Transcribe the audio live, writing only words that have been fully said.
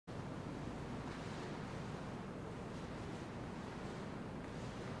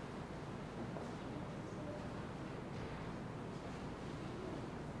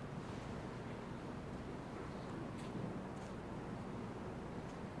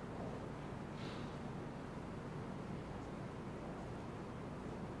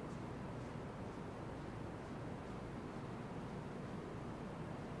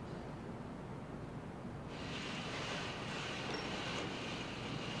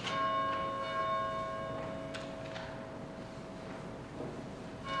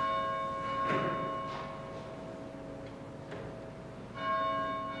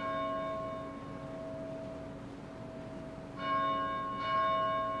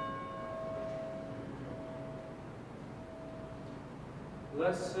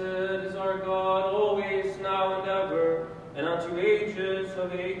Blessed is our God, always, now and ever, and unto ages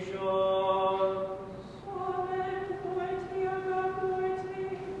of ages. Amen. Glory to thee, O God, glory to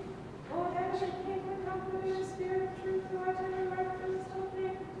thee. O heavenly King, the comforter and spirit of truth, who art everywhere present all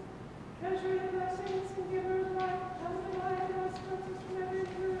things, treasure of blessings and giver of life, come and abide in us, cleanse us from every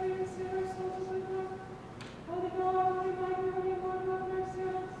impurity, and seal our souls with love. Holy God, holy mighty, holy Lord, have mercy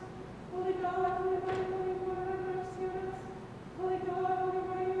on us. Holy God, holy mighty, holy Lord, have mercy on us. Holy God, holy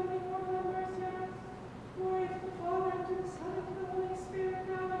mighty, holy Lord, have mercy on us. Glory to the Father, and to the Son, and to the Holy Spirit,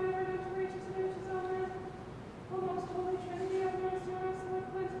 now and ever, and unto ages and ages. Amen. O most holy Trinity, have mercy on us, and Lord,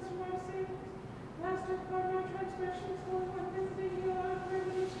 cleanse us from our sins. Master, pardon our transgressions, Holy One, visit and heal our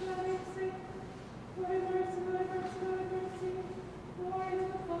infirmities, for thy name's sake. Lord, have mercy, Lord, have mercy, Lord, have mercy. Glory to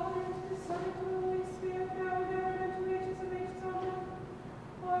the Father, and to the Son, and to the Holy Spirit, now and ever, and unto ages of ages. Amen.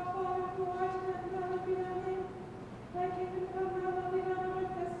 Our Father, who art in heaven, hallowed be thy name. Thy kingdom come, thy will be done on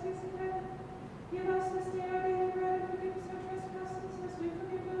earth as it is in heaven. Give us this day our daily bread, and forgive us our trespasses, as we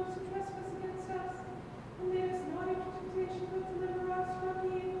forgive those who trespass against us. And lead us not into temptation, but deliver us from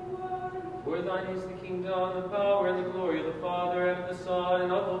the evil one. For thine is the kingdom, the power, and the glory of the Father, and of the Son,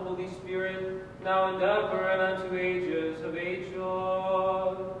 and of the Holy Spirit, now and ever, and unto ages of ages.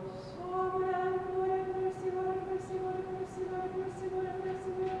 Amen. Lord have mercy, Lord have mercy, Lord have mercy, Lord have mercy, Lord have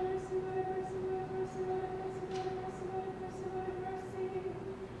mercy, Lord have mercy, Lord have mercy, Lord have mercy, Lord have mercy, Lord have mercy, Lord have mercy, Lord have mercy.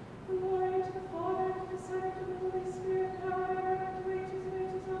 Glory to the Father, and to the Son, and to the Holy Spirit, now and ever, and unto ages of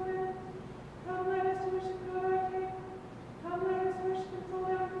ages. Amen. Come, let us worship God our King. Come, let us worship and fall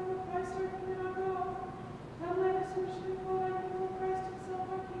down before Christ our King and our God. Come, let us worship and fall down before Christ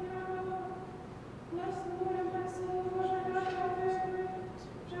himself our King and our God. Bless the Lord, O my soul, Lord my God, thou art very great.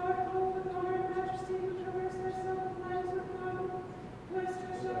 Thou art clothed with honor and majesty, who covers thyself with light as with garment. Who hast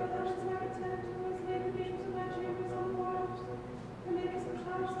stretched out the heavens like a tent, who hast laid the beams of thy chambers on the waters. Who makest the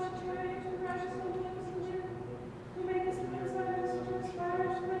clouds thy chariot, who ridest on the wings of the wind. Who makest the winds thy ministers, fire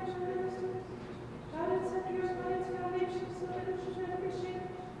and flame thy ministers. Thou didst set the earth on its foundation, so that it should never be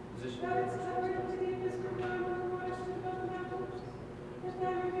shaken. Thou didst cover it with the deepest ground, and the waters stood above the mountains. That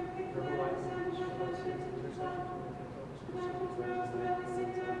thou removed the land of the sand, and shalt plunge it into the cloud. The mountains rose, the valleys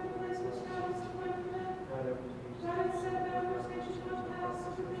sank down, the place which thou didst appoint for them. Thou didst set boundaries, they should not pass, so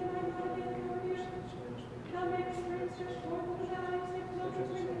that they might not be over the earth. Thou makest rain stretch forth in the valleys, they flow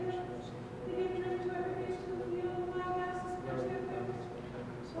between the hills. They give drink to every beast of the field, and wild asses quench their thirst.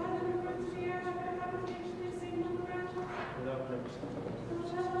 Why then the birds of the air have their habitation, they sing on the branches. Thou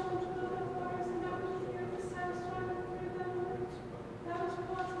shalt not fulfill the waters, and thou wilt hear the satisfied with fruit thy words. Thou hast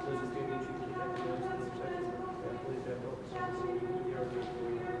caused the dust to run from the valley, and clouds to rise above thee. Thou hast made room for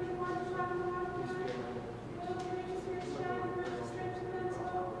the earth, and water travel around the land. But the branches here shall and birds straight to men's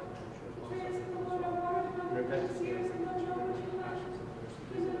home. The trees of the Lord are watered from the earth's ears, and no trouble to lash.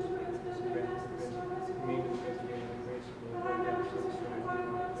 These are the winds that their mass the storm has evolved. The high mountains are the wide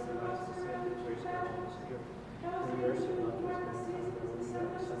ones, the rocks surrounded with shadows. Thou hast made the moon mark the seasons, the sun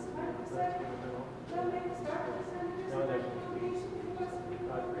doesn't spark the setting. Thou makest darkness and the distant foundation before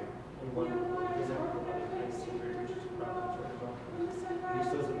us. The unwise walk by the place, the churches of God. When the sun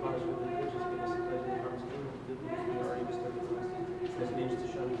rises, we get you away upon the other bed. And his works into these things,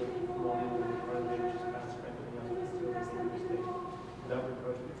 the evil one, and the treasure. Who is to rest them in the wall?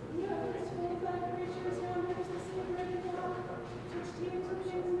 You have told thy creatures, now makes the sea ready to walk. Which teems with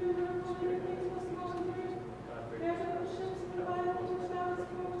things new and unfolding things most small and great. There are the ships of the Bible which thou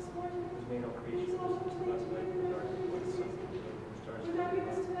hast brought to sport in. These also which they to make the earth and the sea. When thou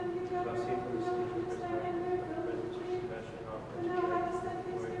givest to them, you gather up from the mountains, thy hand there filled with the tree. When thou hadst set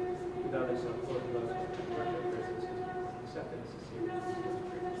these spirits in the earth, and thou sentest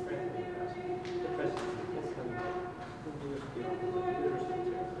with thy spirit, they were made. Give the Lord a praise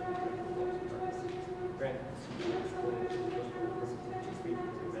to our God, and the Lord rejoice in his name. Grant And let celebration make marvelous adventures in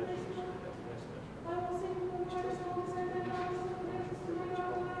manifestation. I will sing for the Lord songs, and my vows and praises to my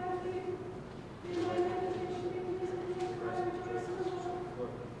God, my King. In my meditation, in his name, I rejoice in the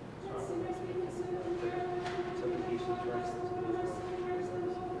Lord. Let sinners be consumed in prayer, and supplication bless the Lord, my soul, praise the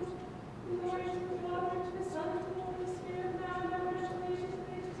Lord. Glory to the Father, and to the Son, and to the Holy Spirit, now and ever, and to ages of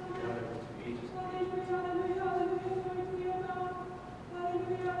ages. Amen. Hallelujah, hallelujah, hallelujah, glory to your God.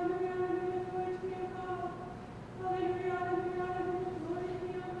 Hallelujah, hallelujah, hallelujah, glory to your God. Hallelujah, hallelujah, hallelujah, glory to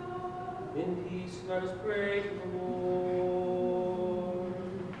your God. In peace, let us pray to the Lord.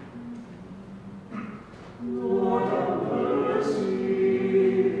 Lord have mercy.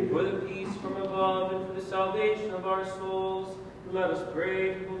 For the peace from above and for the salvation of our souls, let us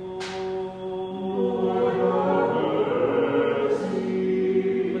pray to the Lord. Lord have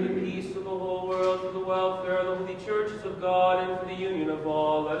mercy. For the peace of the whole world, for the welfare of the holy churches purposes of God and for the union of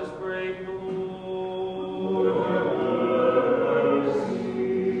all, let us pray to the Lord.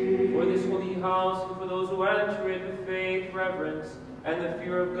 For this holy house and for those who enter it with faith, reverence, and the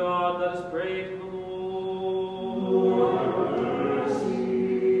fear of God, let us pray to the Lord.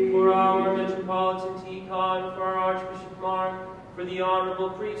 For our Metropolitan Tikhon, for our Archbishop Mark, for the honorable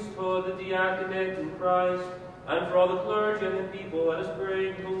priesthood, the diaconate in Christ, and for all the clergy and the people, let us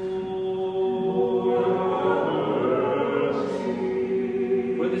pray to the Lord.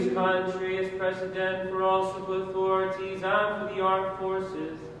 For this country, its president, for all civil authorities, and for the armed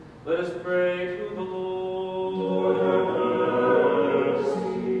forces, let us pray to the Lord.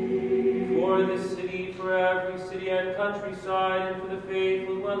 For this city, for every city and countryside, and for the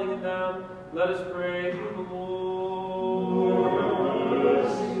faithful dwelling in them, let us pray to the Lord.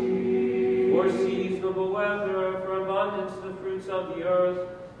 For seasonable weather, for abundance of the fruits of the earth,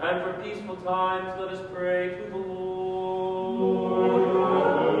 and for peaceful times, let us pray to the Lord.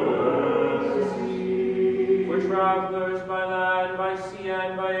 For travelers by land, by sea,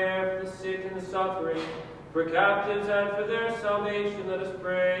 and by air, for the sick and the suffering, for captives and for their salvation, let us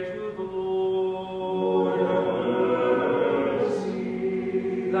pray to the Lord.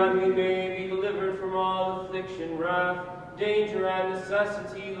 That we may be delivered from all affliction, wrath, danger, and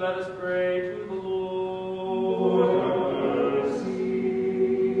necessity, let us pray to the Lord.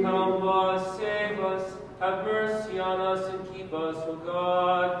 Help us, save us, have mercy on us, and keep us, O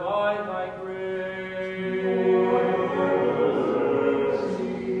God, by thy grace.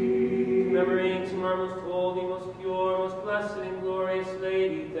 Commemorating our most holy, most pure, most blessed, and glorious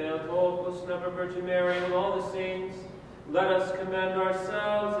Lady, Theotokos, and ever Virgin Mary, and all the saints, let us commend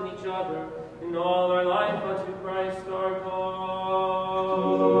ourselves and each other in all our life unto Christ our God.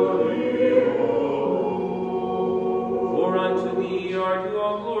 For unto thee are due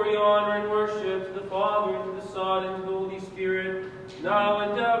all glory, honor, and worship, to the Father, and to the Son, and to the Holy Spirit, now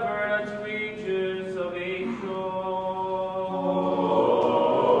and ever, and unto ages of ages.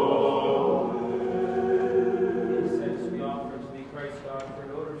 Incense we offer to thee, Christ God, for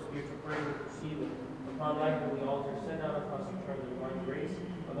an odor of spiritual praise and receiving upon thy holy altar, send down across the eternal divine grace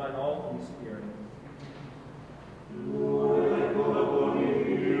of thine all Holy Spirit.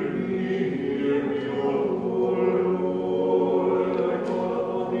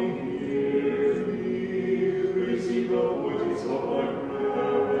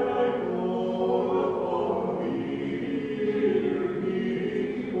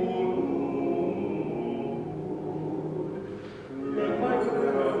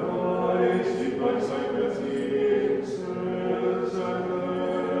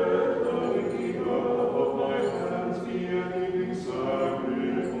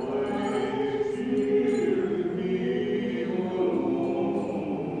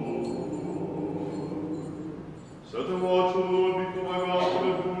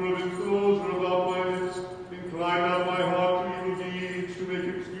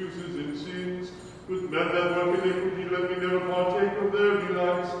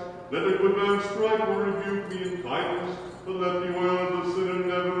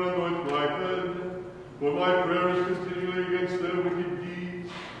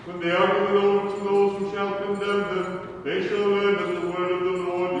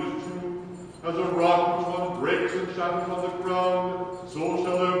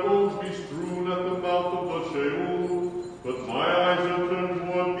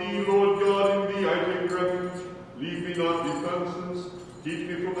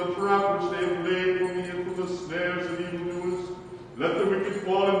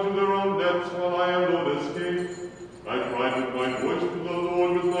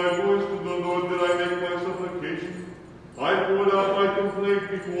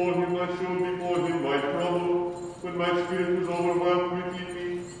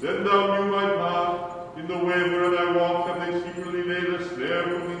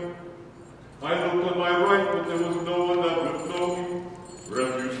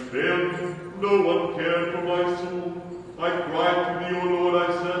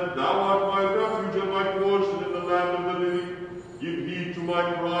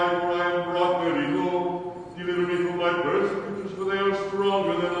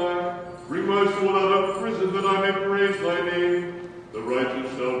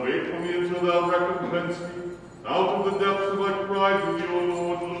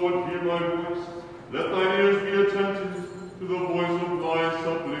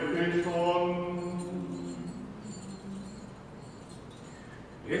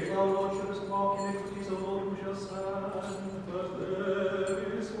 If thou, Lord, shouldest walk in iniquities, O Lord, who shall stand? But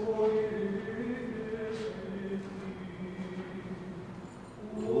there is forgiveness with thee.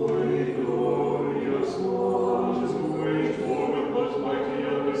 Holy, glorious one,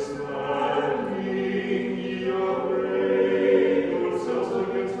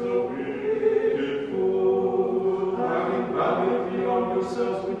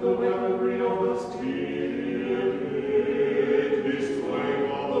 the weaponry of the Spirit, destroying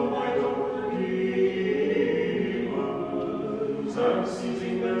all the might of demons, and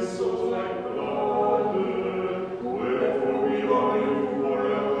seizing their souls like plunder. Wherefore we honor you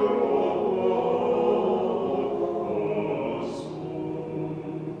forever, O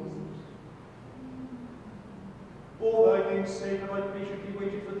souls. For thy name's sake have I patiently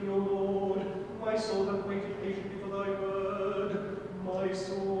waited for thee, O Lord. My soul hath waited patiently for thy word. My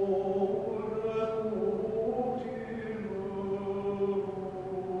soul hath hoped in the Lord.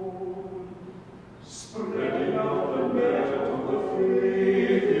 Spreading out the net of the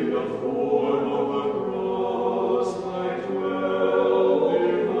faith in the form of the cross, thy 12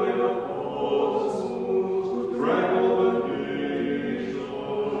 divine apostles drag all the nations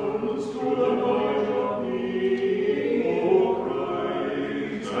to the knowledge of thee, O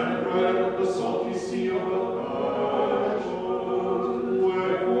Christ, and drive up the salty sea of the passion.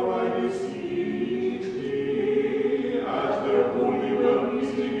 Wherefore I beseech thee, as their holy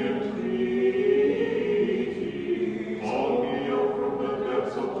well-pleasing entreaty, call me up from the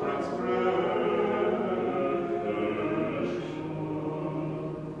depths of transgression.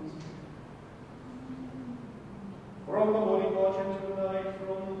 From the morning watch until night,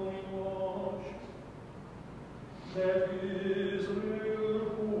 from the morning watch, there is real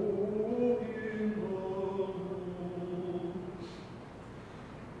hope in the Lord.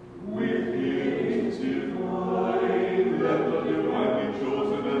 With hymns divine, let the divinely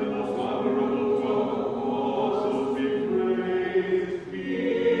chosen and most honorable 12 apostles be praised.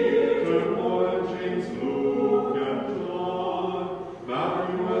 Peter, Paul, and James, Luke, and John,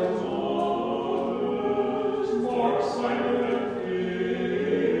 Matthew, and Thomas, Mark, Simon, and Philip,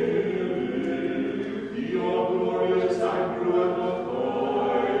 Theodorus, Andrew, and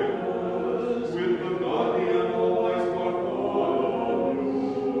Matthias, with the godly and all-wise Bartholomew,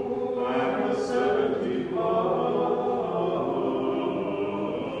 and the 70 brothers.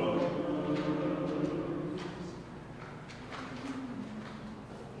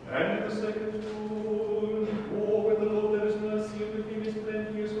 And in the second moon, oh, when the Lord there is mercy, and with him is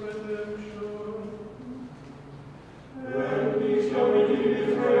plenteous redemption. And we shall redeem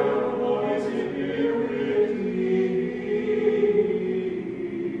Israel from all his iniquities.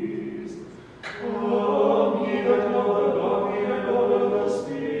 Come, ye that love the godly and honor the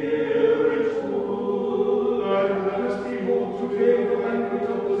spiritual, and let us behold today the banquet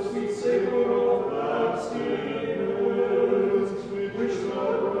of the sweet savour of abstinence, which the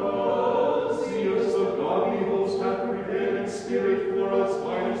Tarasius, the godly host, hath prepared in spirit for us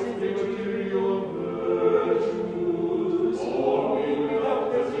by his immaterial virtues. All we without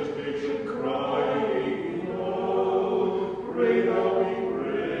hesitation crying out, pray thou we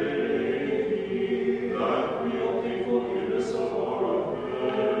pray thee, that we obtain forgiveness of our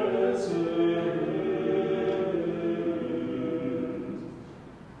offences.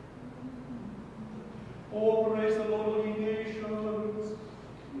 Oh, praise the Lord, O ye nations.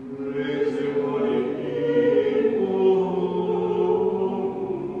 Praise him, O ye people.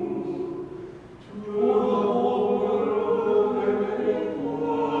 To the whole world and every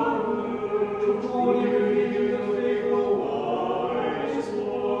corner, to truly believe in the faith, O wise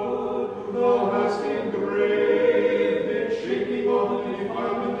Lord. Thou hast engraved in shaking of the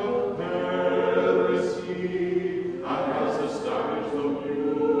defilement of heresy, and hast established the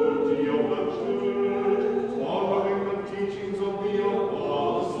beauty of the church, following the teachings of the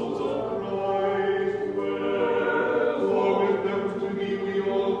apostles of Christ. Wherefore with them to thee we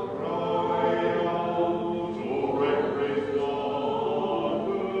all cry out, O right praise God,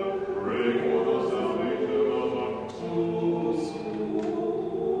 pray for the salvation of our souls.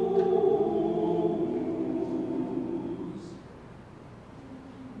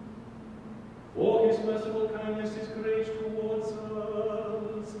 For his merciful kindness is great towards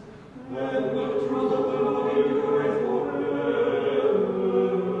us, and the truth of the Lord endureth forever.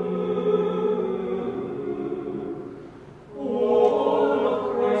 All of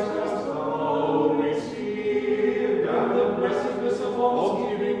Christ hast thou received, and the blessedness of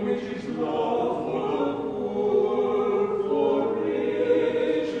almsgiving, which is love for the poor, for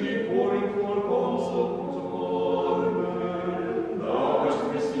richly pouring forth also upon men. Thou hast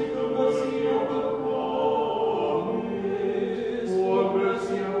received the mercy of the promise, for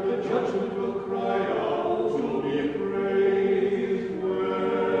mercy of the judgment will cry out to be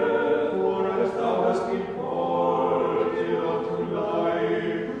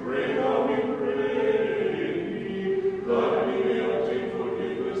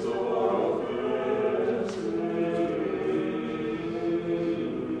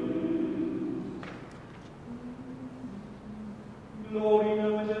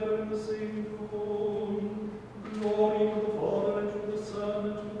together in the same throne. Glory to the Father, and to the Son,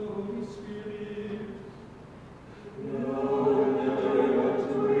 and to the Holy Spirit. Now and ever, and to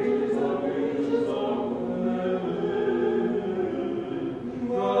the ages of ages. Amen.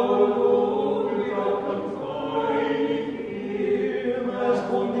 Thou alone, without confining him, hast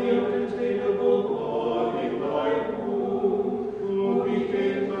borne the uncontainable God in thy womb, who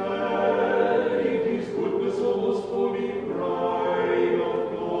became man in his goodness, O most holy bride of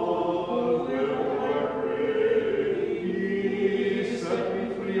God, wherefore I pray. He set me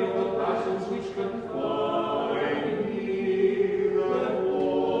free of the passions which confine me, that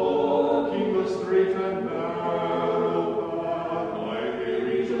walking the straight and narrow path, I may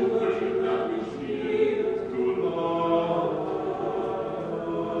reach and worship that which leadeth to life.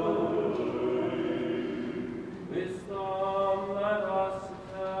 Wisdom, let us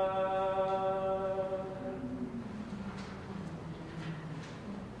have.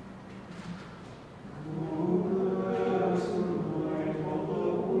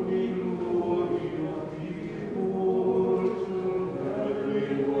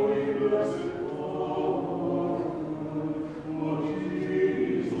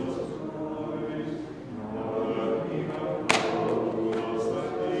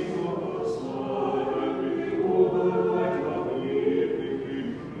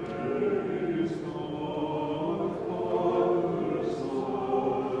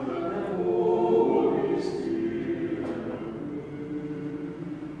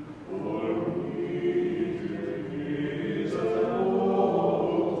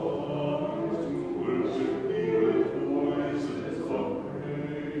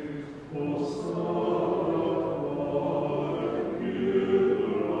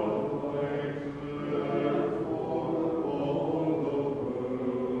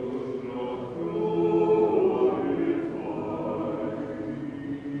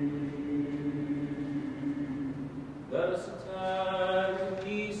 Let us attend,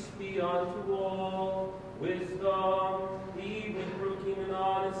 peace be unto all, wisdom, even through King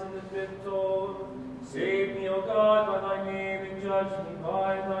Ananus in the fifth tone. Save me, O God, by thy name, and judge me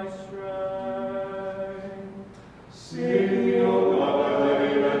by thy strength. Save me, O God, by thy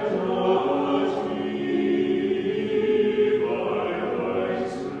name, and judge me by thy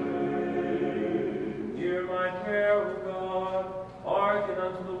strength. Hear my prayer, O God, hearken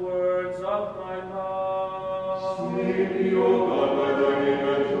unto the words of my mouth. Save me, O God, by thy name,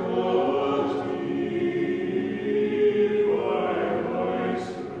 and judge me by thy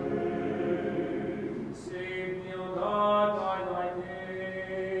strength. Save me, O God, by thy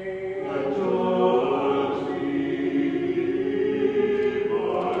name. And judge me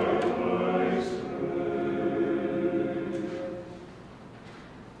by thy strength.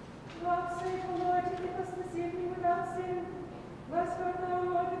 Vouchsafe, O Lord, to keep us this evening without sin. Blessed art thou,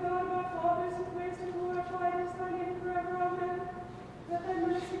 Lord, the God of our fathers, who praised and glorified is thy name forever. Amen. Let thy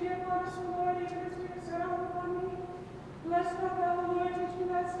mercy be upon us, O Lord, even as we exalt upon thee. Blessed art thou, O Lord, teach me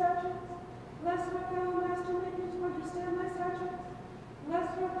thy statutes. Blessed art thou, O Master, make me to understand thy statutes.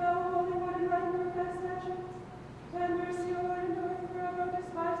 Blessed art thou, O Holy One, enlighten me with thy statutes. Have mercy, O Lord, endure forever.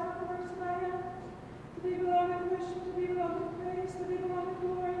 Despise not the works of thy hand. To thee belongeth worship, to thee belongeth praise, to thee belongeth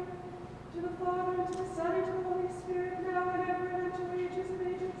glory. To the Father, and to the Son, and to the Holy Spirit, now and ever, and unto ages of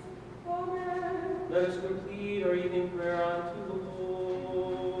ages. Amen. Let us complete our evening prayer unto the Lord.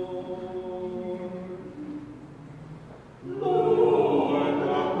 Lord,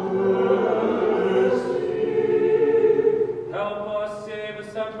 have mercy. Help us, save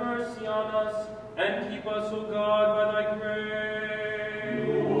us, have mercy on us, and keep us, O God, by thy grace.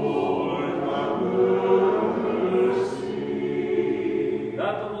 Lord, have mercy.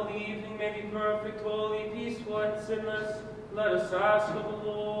 That the whole evening may be perfect, holy, peaceful, and sinless, let us ask of the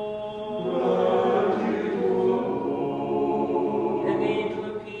Lord. An angel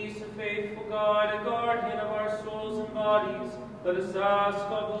of peace, a faithful guide, a guardian of our souls and bodies, let us ask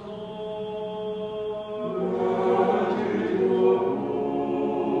of the Lord.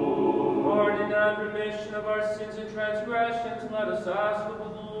 Pardon and remission of our sins and transgressions, let us ask of the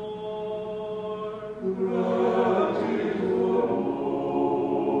Lord.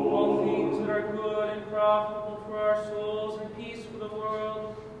 All things that are good and profitable for our souls and peace for the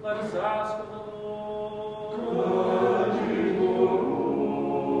world, let us ask of the Lord.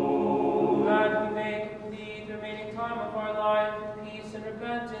 That we may complete the remaining time of our life in peace and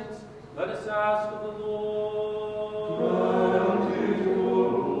repentance, let us ask of the Lord.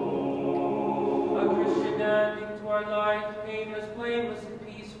 A Christian ending to our life, painless, blameless, and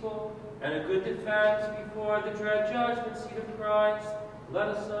peaceful, and a good defense before the dread judgment seat of Christ, let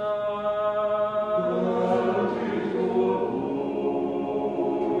us ask.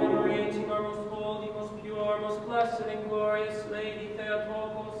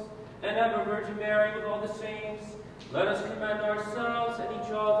 and ever Virgin Mary with all the saints, let us commend ourselves and each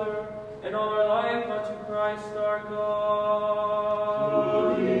other and all our life unto Christ our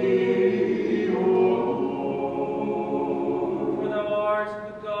God. For thou art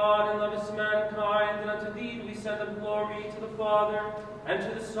good God and lovest mankind, and unto thee do we send up glory to the Father, and to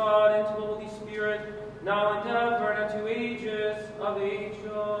the Son, and to the Holy Spirit, now and ever, and unto ages of ages.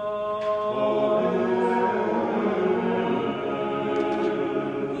 Amen.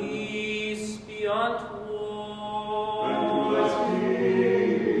 Peace be unto all. And to thy spirit.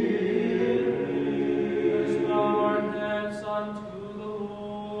 Let us bow our heads unto the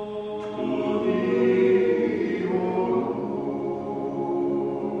Lord. To thee, O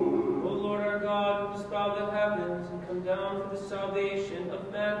Lord. O Lord our God, who hast bowed the heavens and come down for the salvation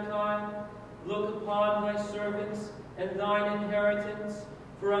of mankind, look upon thy servants and thine inheritance.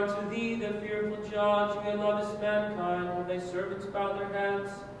 For unto thee, the fearful judge, who lovest mankind, have thy servants bowed their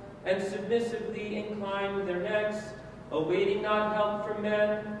heads, and submissively inclined their necks, awaiting not help from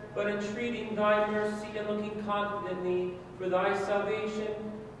men, but entreating thy mercy, and looking confidently for thy salvation.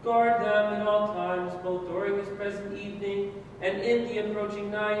 Guard them at all times, both during this present evening and in the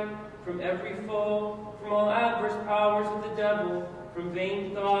approaching night, from every foe, from all adverse powers of the devil, from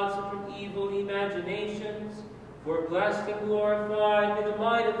vain thoughts and from evil imaginations. For blessed and glorified be the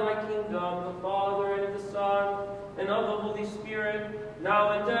might of thy kingdom, of the Father, and of the Son, and of the Holy Spirit,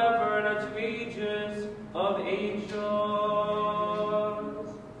 now and ever, and unto ages of ages.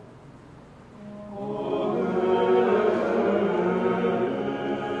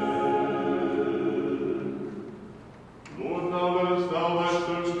 Lord, now lettest thou thy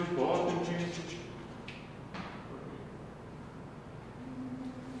servant depart in Jesus.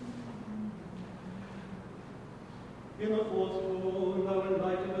 In the fourth moon, thou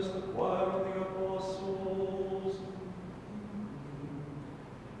enlightenest the choir of the apostles.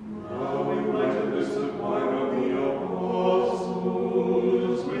 Thou enlightenest the choir of the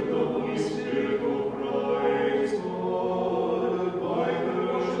apostles with the Holy Spirit, O Christ, God, by the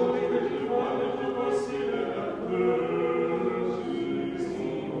Holy Divine of our sin and mercy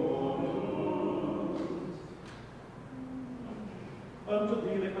on us. Unto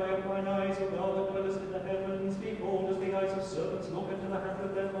thee lift I up mine eyes, O thou that dwellest in the heavens. Behold, as the eyes of servants look into the hand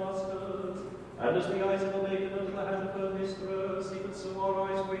of their masters, and as the eyes of a maiden into the hand of her mistress, even so our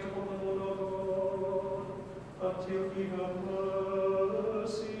eyes wait upon the Lord our God, until he have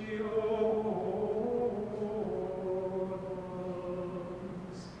mercy on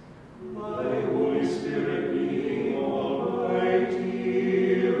us. Thy Holy Spirit being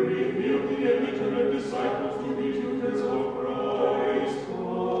almighty, reveal the illiterate disciples to be tutors of Christ,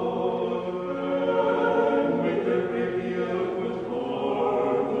 God, and make them great the eloquent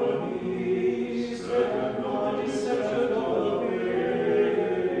harmonies, and not the deception of the pagans.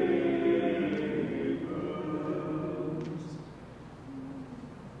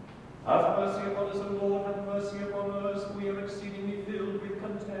 Have mercy upon us, O Lord, have mercy upon us. We are exceedingly filled with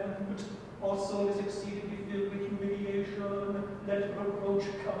contempt. Our soul is exceedingly filled with humiliation. Let reproach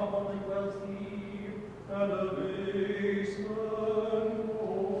come upon the wealthy, and abasement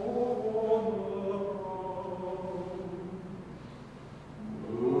on the proud.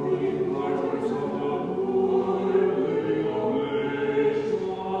 Holy martyrs of the Lord, living on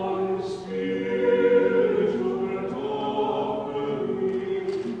Spirit, burnt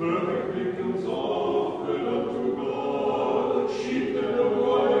offering, perfect victims offered unto God, sheep that have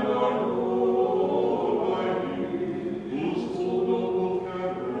wine are known by thee, whose full noble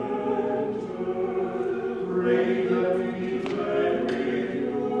can enter. Pray that we be led with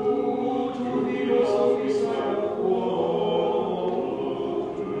you to the awesome beside of water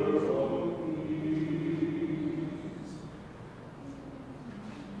of peace.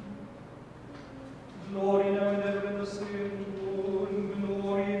 Glory now and ever in the same tune.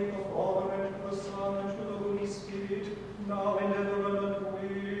 Glory to the Father, and to the Son, and to the Holy Spirit, now and ever, and unto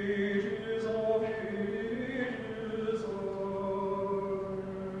ages of ages. Amen.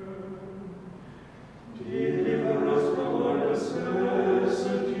 Deliver us from our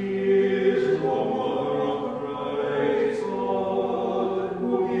necessities, O Mother of Christ, God, who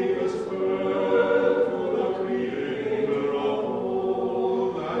gavest birth to the Creator of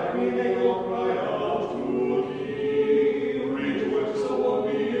all, that we may all cry out to thee. Rejoice, O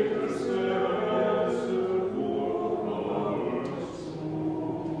be intercessor for our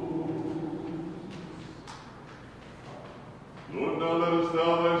souls. Lord, now lettest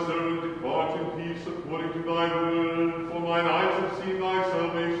thou thy servant depart in peace according to thy word. For mine eyes have seen thy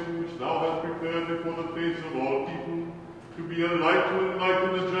salvation, which thou hast prepared before the face of all people, to be a light to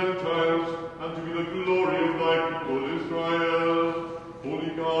enlighten the Gentiles, and to be the glory of thy people Israel.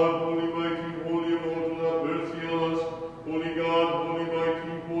 Holy God, holy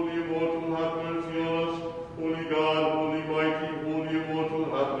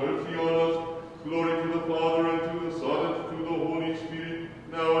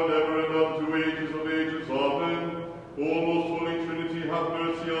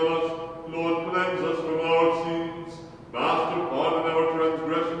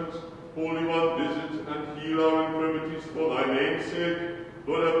name's sake.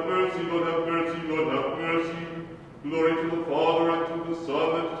 Lord have mercy, Lord have mercy, Lord have mercy. Glory to the Father, and to the Son,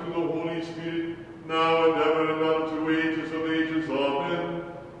 and to the Holy Spirit, now and ever, and unto ages of ages. Amen.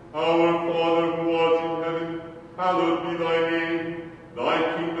 Our Father who art in heaven, hallowed be thy name. Thy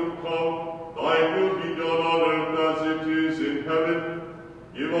kingdom come, thy will be done on earth as it is in heaven.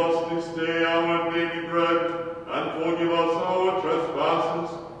 Give us this day our daily bread, and forgive us our trespasses,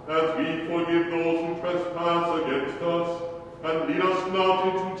 as we forgive those who trespass against us. And lead us not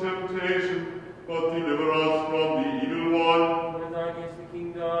into temptation, but deliver us from the evil one. For thine is the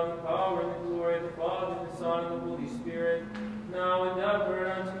kingdom, the power, and the glory of the Father, the Son, and the Holy Spirit, now and ever,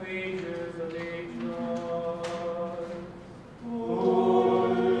 and unto ages of ages.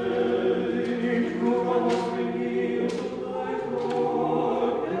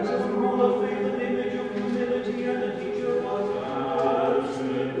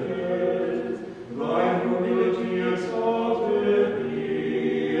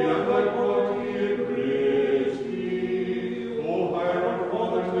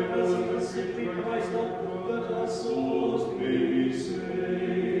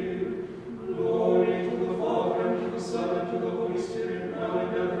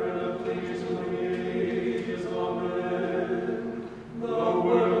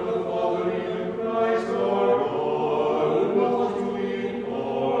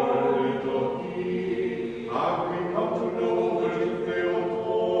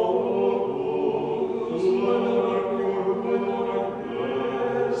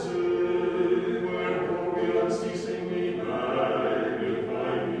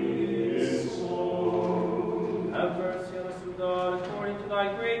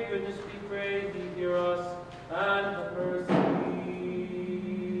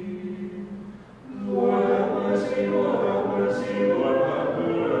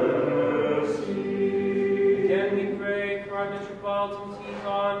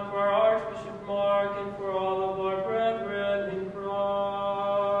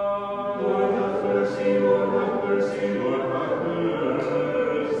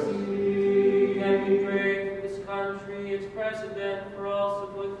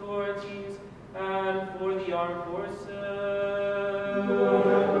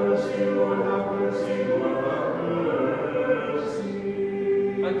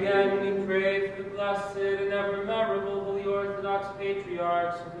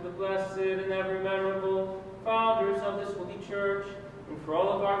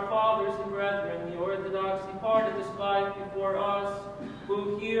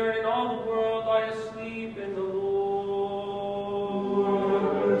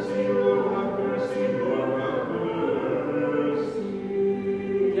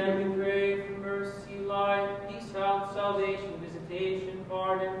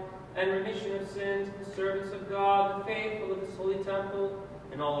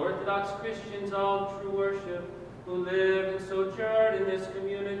 Christians of true worship who live and sojourn in this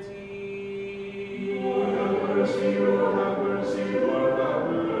community. Lord have mercy, Lord have mercy, Lord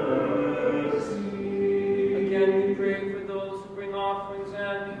have mercy. Again we pray for those who bring offerings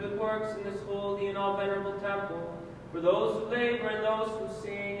and do good works in this holy and all venerable temple, for those who labor and those who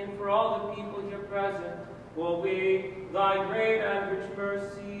sing, and for all the people here present, who await thy great and rich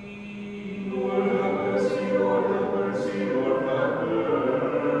mercy. Lord have mercy, Lord have mercy, Lord have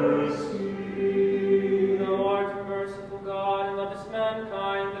mercy. Thou art a merciful God, and lovest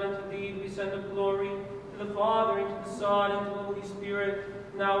mankind, and unto thee we send up glory, to the Father, and to the Son, and to the Holy Spirit,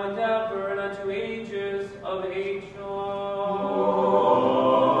 now and ever, and unto ages of ages.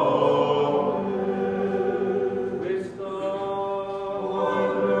 Amen. Wisdom.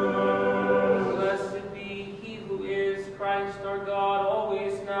 Blessed be he who is Christ our God,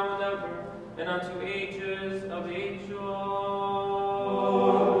 always, now and ever, and unto ages of ages.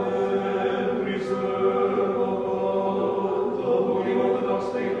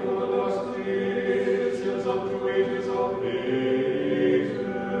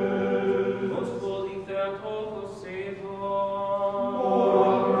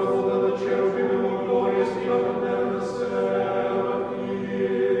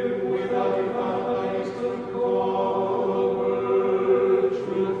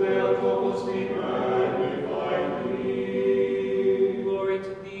 Magnify me.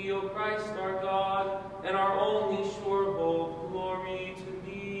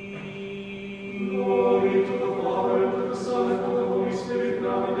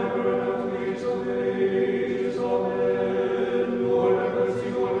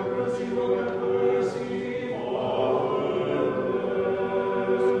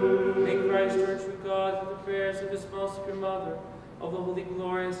 and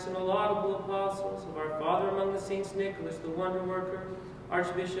glorious and laudable apostles, of our Father among the saints Nicholas, the wonder worker,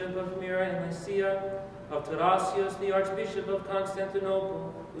 Archbishop of Myra and Lycia, of Tarasius, the Archbishop of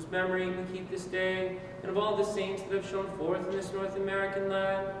Constantinople, whose memory we keep this day, and of all the saints that have shone forth in this North American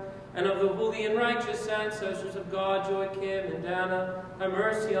land, and of the holy and righteous ancestors of God, Joachim and Anna, have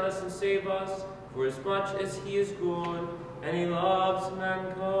mercy on us and save us, for as much as he is good, and he loves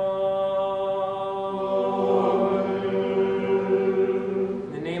mankind.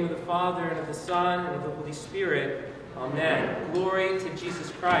 In the name of the Father, and of the Son, and of the Holy Spirit, amen. Glory to Jesus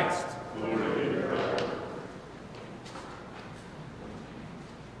Christ. Glory to God.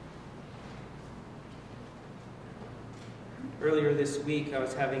 Earlier this week, I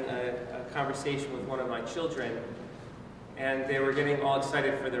was having a conversation with one of my children, and they were getting all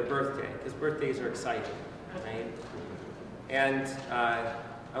excited for their birthday, because birthdays are exciting, right? And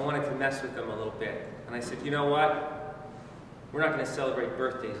I wanted to mess with them a little bit. And I said, you know what? We're not going to celebrate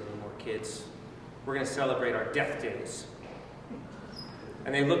birthdays anymore, kids. We're going to celebrate our death days.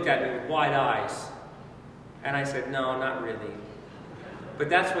 And they looked at me with wide eyes. And I said, no, not really. But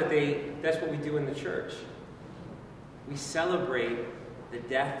that's what we do in the church. We celebrate the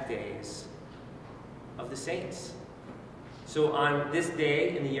death days of the saints. So on this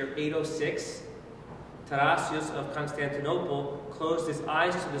day, in the year 806, Tarasius of Constantinople closed his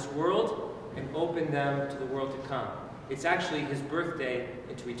eyes to this world and opened them to the world to come. It's actually his birthday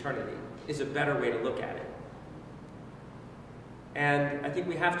into eternity, is a better way to look at it. And I think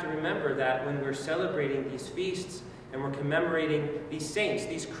we have to remember that when we're celebrating these feasts and we're commemorating these saints,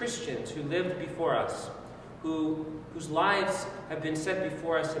 these Christians who lived before us, whose lives have been set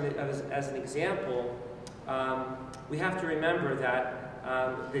before us as an example, we have to remember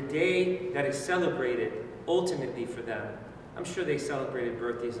that the day that is celebrated ultimately for them, I'm sure they celebrated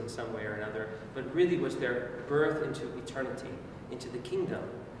birthdays in some way or another, but really was their birth into eternity, into the kingdom.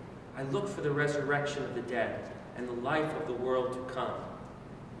 I look for the resurrection of the dead and the life of the world to come.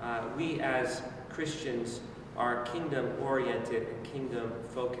 We as Christians are kingdom-oriented and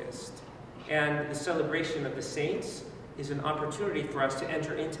kingdom-focused. And the celebration of the saints is an opportunity for us to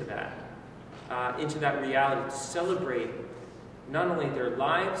enter into that reality, to celebrate not only their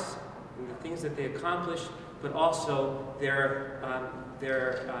lives and the things that they accomplished, but also their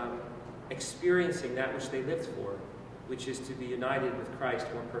experiencing that which they lived for, which is to be united with Christ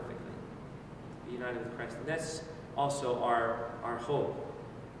more perfectly. Be united with Christ. And that's also our hope.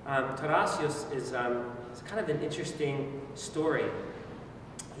 Tarasius is kind of an interesting story.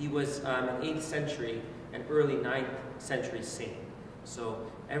 He was an 8th century and early 9th century saint. So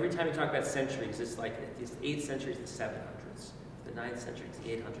every time you talk about centuries, it's like it's 8th century to the 700s, the 9th century to the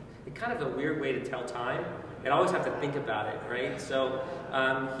 800s. It's kind of a weird way to tell time. You always have to think about it, right? So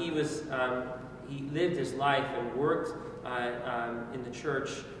he lived his life and worked in the church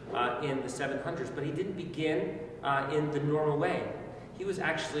in the 700s, but he didn't begin in the normal way. He was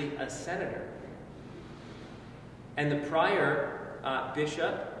actually a senator. And the prior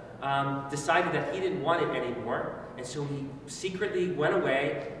bishop decided that he didn't want it anymore, and so he secretly went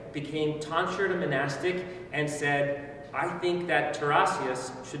away, became tonsured a monastic, and said, I think that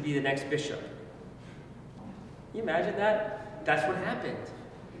Tarasius should be the next bishop. Can you imagine that? That's what happened.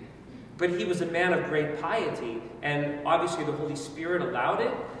 But he was a man of great piety, and obviously the Holy Spirit allowed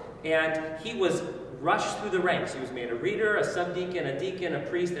it, and he was rushed through the ranks. He was made a reader, a subdeacon, a deacon, a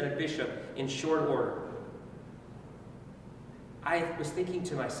priest, and a bishop in short order. I was thinking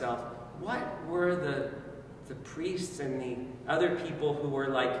to myself, what were the priests and the other people who were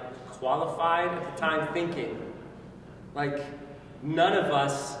like qualified at the time thinking? Like, none of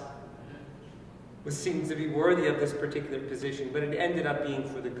us seemed to be worthy of this particular position, but it ended up being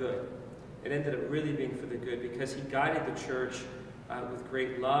for the good. It ended up really being for the good because he guided the church with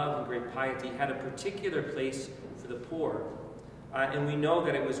great love and great piety. He had a particular place for the poor. And we know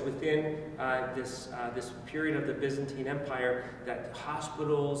that it was within this period of the Byzantine Empire that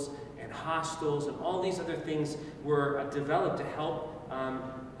hospitals and hostels and all these other things were developed to help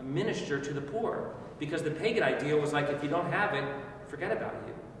minister to the poor. Because the pagan idea was like, if you don't have it, forget about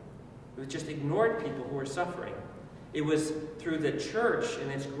you. It just ignored people who were suffering. It was through the church and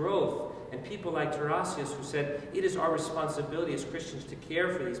its growth and people like Tarasius who said, it is our responsibility as Christians to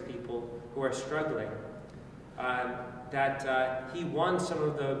care for these people who are struggling. That he won some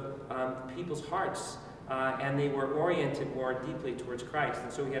of the people's hearts, and they were oriented more deeply towards Christ,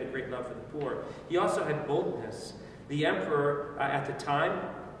 and so he had a great love for the poor. He also had boldness. The emperor at the time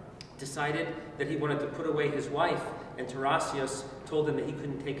decided that he wanted to put away his wife, and Tarasius told him that he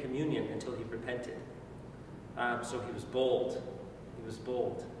couldn't take communion until he repented. So he was bold. He was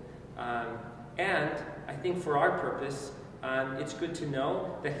bold. And I think for our purpose, it's good to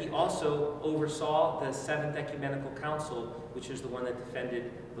know that he also oversaw the Seventh Ecumenical Council, which is the one that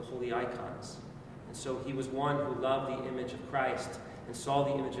defended the holy icons. And so he was one who loved the image of Christ and saw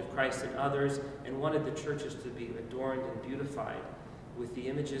the image of Christ in others and wanted the churches to be adorned and beautified with the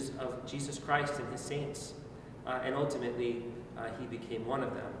images of Jesus Christ and his saints. And ultimately, he became one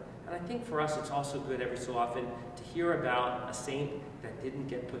of them. And I think for us, it's also good every so often to hear about a saint that didn't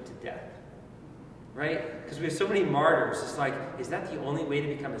get put to death. Right? Because we have so many martyrs. It's like, is that the only way to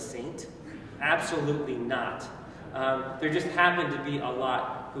become a saint? Absolutely not. There just happened to be a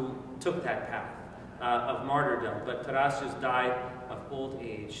lot who took that path of martyrdom. But Tarasius died of old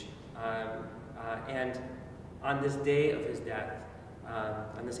age. And on this day of his death,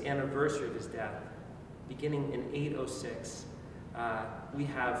 on this anniversary of his death, beginning in 806, we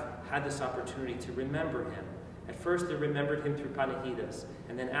have had this opportunity to remember him. At first, they remembered him through panahidas,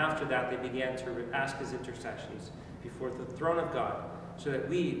 and then after that, they began to ask his intercessions before the throne of God, so that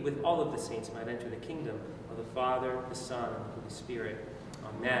we, with all of the saints, might enter the kingdom of the Father, the Son, and the Holy Spirit.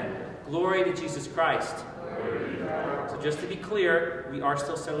 Amen. Glory to Jesus Christ. So just to be clear, we are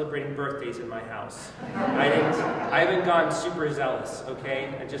still celebrating birthdays in my house. I haven't gone super zealous,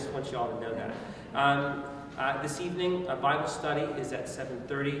 okay? I just want you all to know that. This evening, a Bible study is at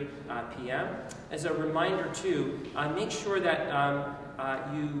 7:30 p.m. As a reminder, too, make sure that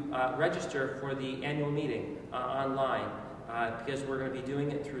you register for the annual meeting online, because we're going to be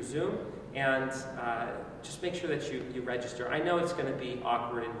doing it through Zoom, and just make sure that you register. I know it's going to be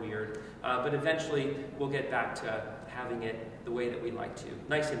awkward and weird, but eventually we'll get back to having it the way that we like to.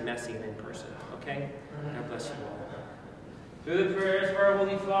 Nice and messy and in person, okay? God bless you all. Through the prayers of our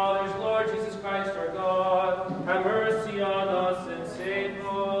Holy Fathers, Lord Jesus Christ, our God, have mercy on us and save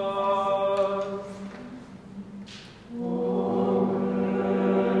us.